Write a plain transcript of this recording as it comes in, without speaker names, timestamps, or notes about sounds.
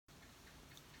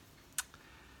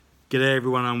G'day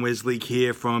everyone, I'm Wesley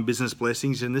here from Business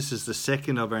Blessings, and this is the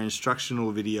second of our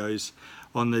instructional videos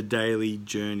on the daily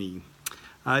journey.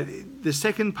 The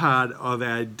second part of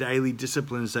our daily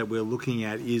disciplines that we're looking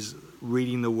at is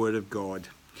reading the Word of God.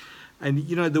 And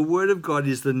you know, the Word of God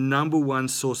is the number one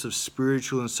source of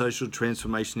spiritual and social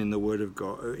transformation in the Word of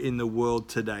God, in the world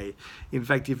today. In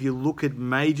fact, if you look at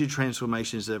major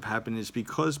transformations that have happened, it's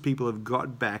because people have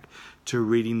got back to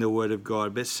reading the Word of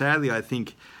God. But sadly, I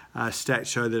think stats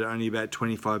show that only about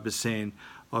 25%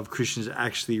 of Christians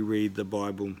actually read the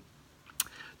Bible.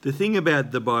 The thing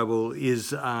about the Bible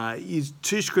is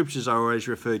two scriptures I always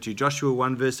refer to. Joshua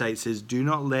 1 verse 8 says, "Do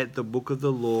not let the book of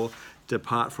the law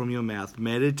depart from your mouth.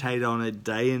 Meditate on it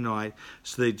day and night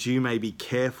so that you may be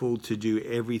careful to do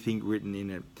everything written in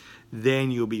it.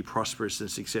 Then you'll be prosperous and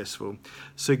successful."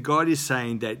 So God is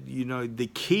saying that, you know, the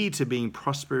key to being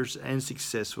prosperous and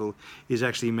successful is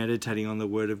actually meditating on the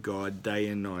Word of God day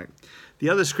and night. The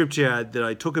other scripture that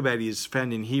I talk about is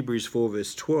found in Hebrews 4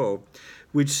 verse 12,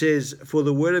 which says, "For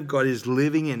the Word of God is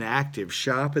living and active,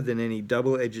 sharper than any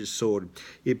double-edged sword.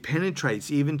 It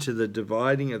penetrates even to the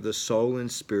dividing of the soul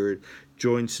and spirit,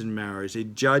 joints and marrows.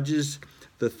 It judges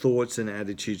the thoughts and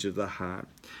attitudes of the heart."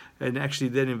 And actually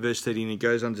then in verse 13 it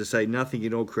goes on to say, "Nothing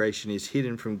in all creation is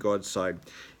hidden from God's sight.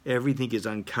 Everything is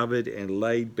uncovered and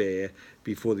laid bare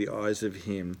before the eyes of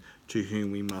him to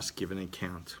whom we must give an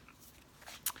account."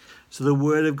 So the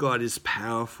Word of God is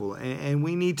powerful, and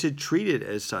we need to treat it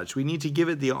as such. We need to give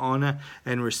it the honor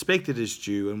and respect it as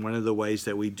due, and one of the ways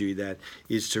that we do that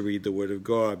is to read the Word of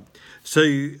God. So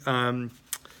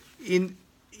in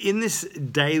this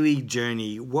daily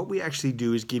journey, what we actually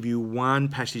do is give you one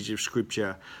passage of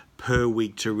Scripture per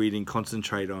week to read and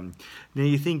concentrate on. Now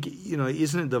you think, you know,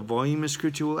 isn't it the volume of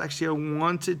Scripture? Well, actually I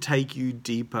want to take you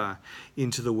deeper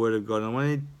into the Word of God. I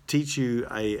want to teach you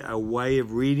a way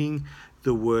of reading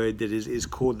the Word that is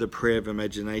called the prayer of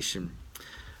imagination.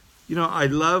 You know, I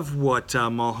love what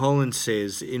Mulholland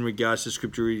says in regards to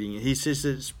Scripture reading. He says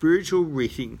that spiritual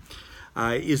reading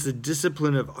is the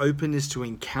discipline of openness to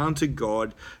encounter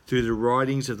God through the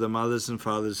writings of the mothers and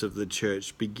fathers of the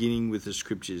church, beginning with the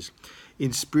Scriptures.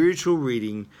 In spiritual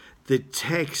reading, the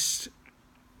text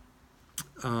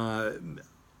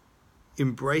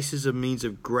embraces a means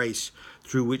of grace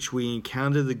through which we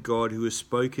encounter the God who has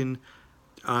spoken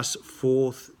us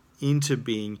forth into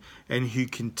being and who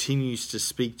continues to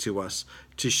speak to us,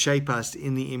 to shape us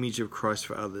in the image of Christ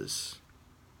for others.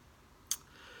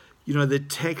 You know, the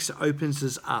text opens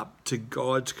us up to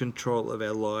God's control of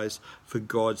our lives for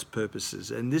God's purposes.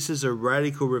 And this is a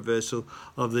radical reversal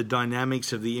of the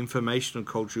dynamics of the informational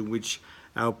culture in which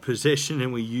our possession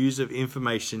and we use of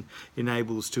information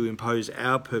enables to impose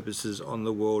our purposes on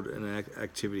the world and our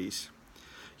activities.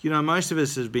 You know, most of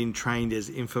us have been trained as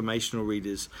informational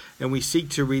readers, and we seek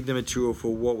to read the material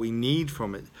for what we need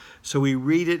from it. So we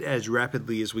read it as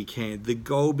rapidly as we can, the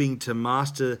goal being to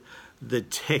master the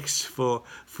text for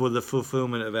the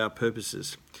fulfillment of our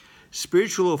purposes.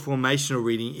 Spiritual or formational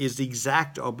reading is the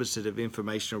exact opposite of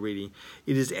informational reading.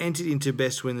 It is entered into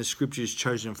best when the Scripture is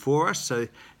chosen for us, so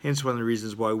hence one of the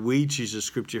reasons why we choose a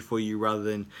Scripture for you rather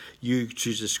than you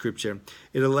choose a Scripture.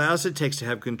 It allows the text to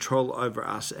have control over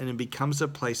us, and it becomes a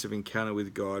place of encounter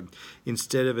with God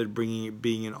instead of it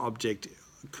being an object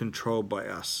controlled by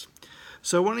us.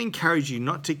 So I want to encourage you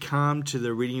not to come to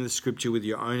the reading of the Scripture with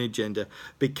your own agenda,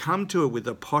 but come to it with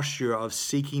a posture of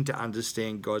seeking to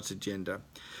understand God's agenda.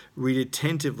 Read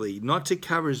attentively, not to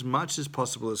cover as much as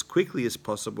possible, as quickly as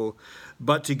possible,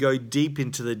 but to go deep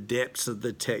into the depths of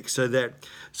the text so that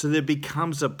it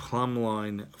becomes a plumb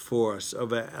line for us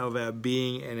of our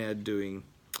being and our doing.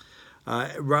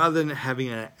 Rather than having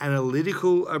an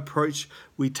analytical approach,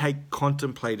 we take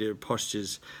contemplative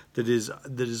postures that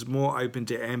is more open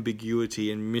to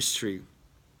ambiguity and mystery.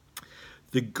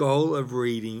 The goal of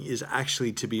reading is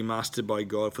actually to be mastered by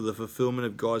God for the fulfillment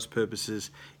of God's purposes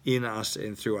in us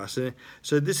and through us. And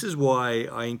so this is why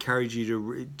I encourage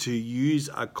you to use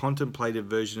a contemplative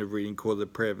version of reading called the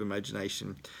prayer of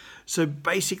imagination. So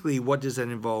basically, what does that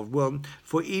involve? Well,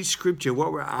 for each scripture,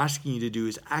 what we're asking you to do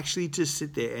is actually to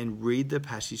sit there and read the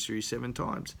passage through 7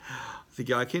 times. The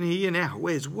guy can hear you now.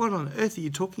 What on earth are you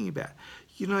talking about?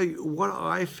 You know, what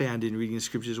I found in reading the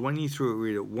scriptures, when you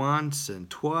read it once and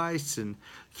twice and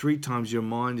 3 times, your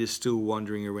mind is still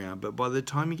wandering around. But by the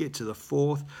time you get to the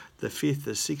 4th, the 5th,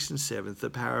 the 6th and 7th, the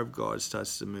power of God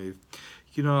starts to move.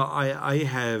 You know, I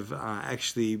have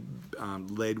actually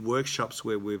led workshops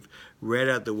where we've read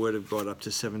out the Word of God up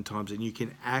to 7 times, and you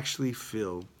can actually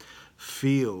feel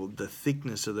the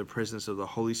thickness of the presence of the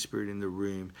Holy Spirit in the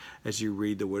room as you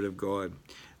read the Word of God.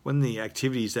 one of the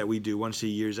activities that we do once a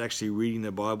year is actually reading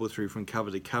the Bible through from cover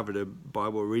to cover, to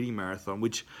Bible reading marathon,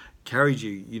 which encourage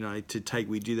you, to take.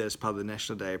 We do that as part of the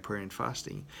National Day of Prayer and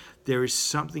Fasting. There is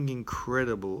something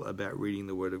incredible about reading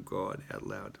the Word of God out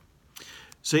loud.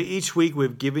 So each week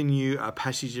we've given you a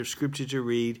passage of Scripture to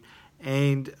read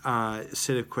and a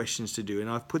set of questions to do. And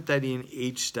I've put that in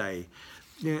each day.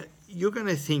 Now, you're going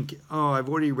to think, oh, I've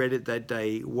already read it that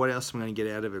day. What else am I going to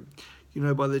get out of it?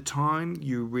 By the time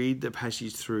you read the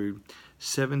passage through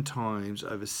 7 times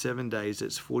over 7 days,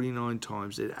 that's 49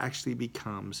 times, it actually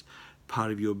becomes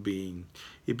part of your being.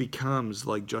 It becomes,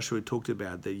 like Joshua talked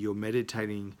about, that you're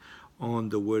meditating on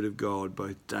the Word of God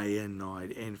both day and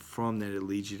night, and from that it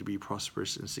leads you to be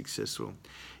prosperous and successful.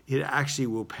 It actually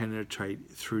will penetrate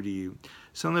through to you.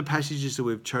 Some of the passages that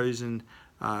we've chosen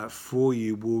for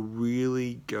you will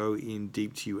really go in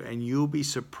deep to you, and you'll be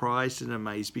surprised and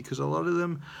amazed, because a lot of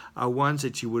them are ones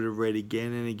that you would have read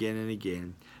again and again and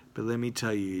again. But let me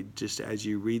tell you, just as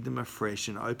you read them afresh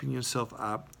and open yourself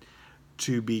up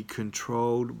to be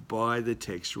controlled by the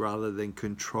text rather than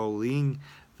controlling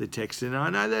the text. And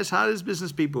I know that's hard as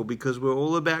business people, because we're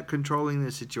all about controlling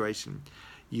the situation.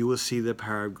 You will see the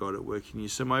power of God at work in you.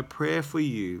 So my prayer for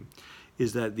you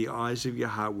is that the eyes of your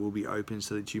heart will be open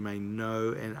so that you may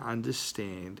know and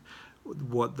understand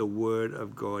what the Word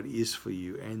of God is for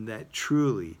you, and that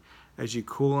truly, as you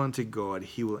call unto God,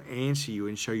 He will answer you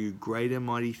and show you great and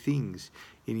mighty things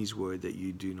in His Word that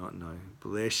you do not know.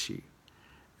 Bless you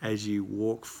as you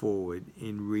walk forward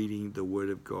in reading the Word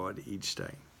of God each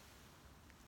day.